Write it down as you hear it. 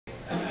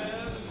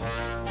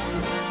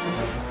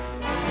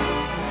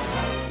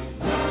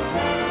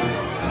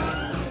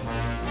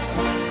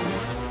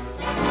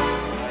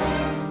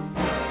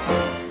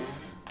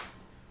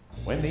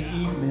when the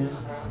evening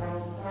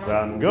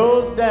sun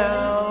goes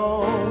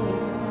down,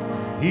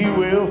 he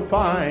will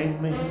find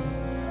me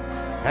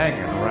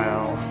hanging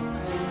around.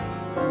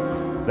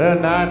 The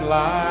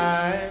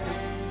nightlife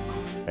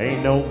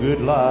ain't no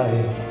good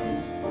life,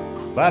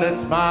 but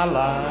it's my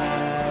life.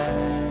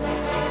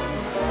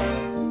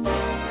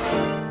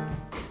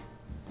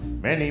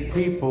 Many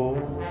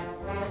people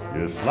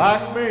just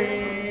like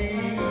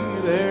me,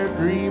 they're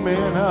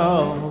dreaming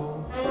of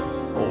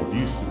old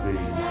used to be.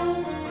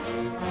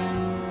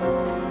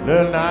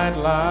 The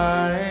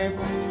nightlife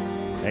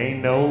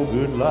ain't no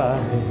good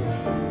life,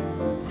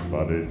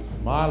 but it's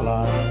my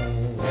life.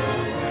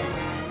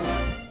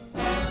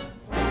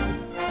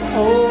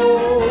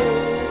 Oh,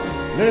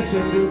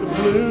 listen to the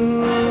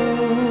blues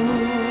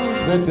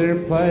that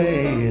they're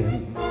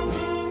playing.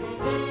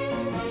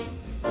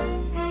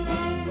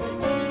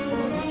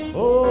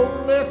 Oh,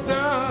 listen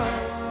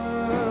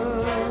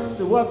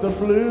to what the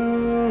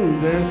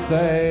blues they're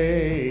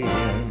saying.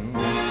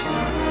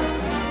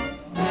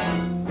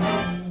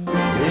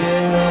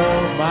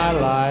 Yeah, my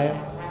life,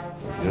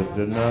 just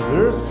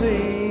another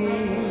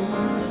scene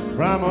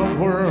from a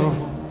world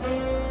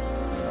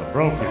of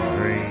broken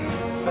dreams.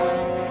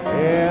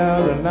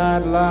 Yeah, the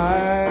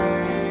nightlife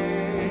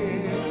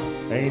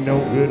ain't no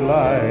good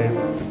life,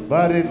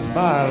 but it's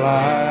my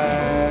life.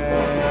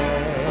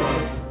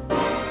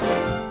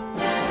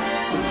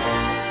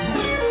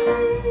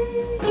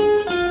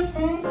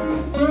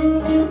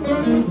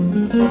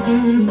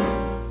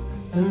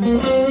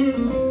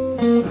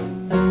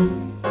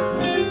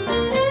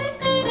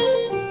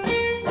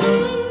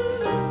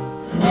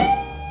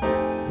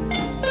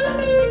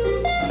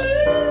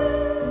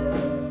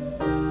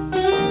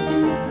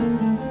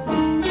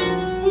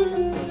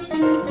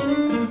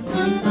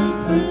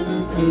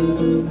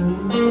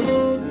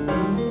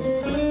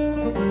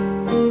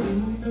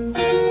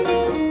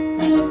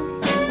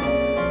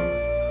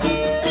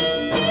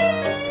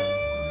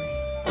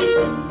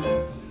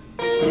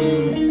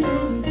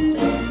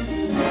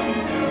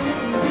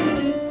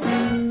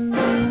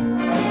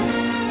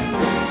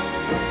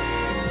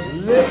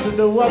 Listen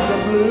to what the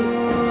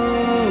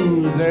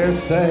blues they're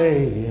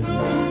saying.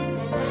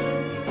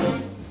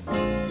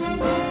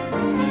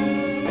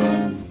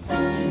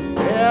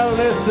 Yeah,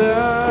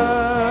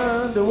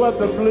 listen to what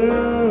the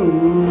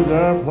blues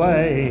are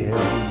playing.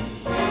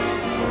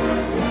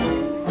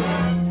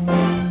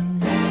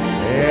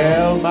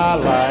 Yeah, my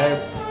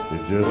life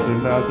is just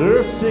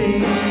another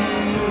scene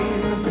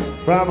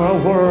from a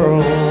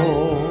world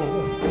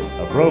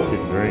of broken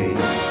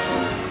dreams.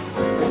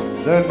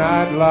 The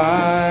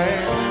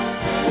nightlife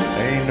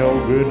ain't no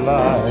good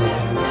life,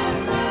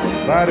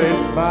 but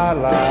it's my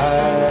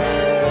life.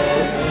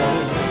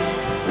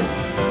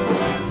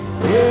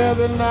 Yeah,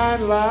 the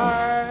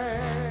nightlife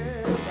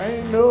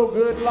ain't no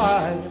good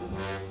life,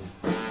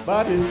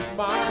 but it's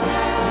my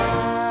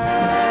life.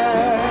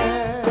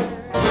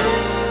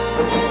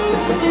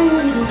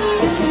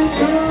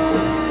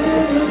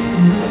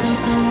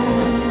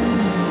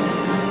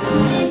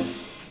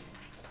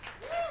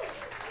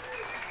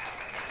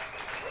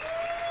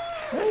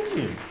 Thank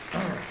you.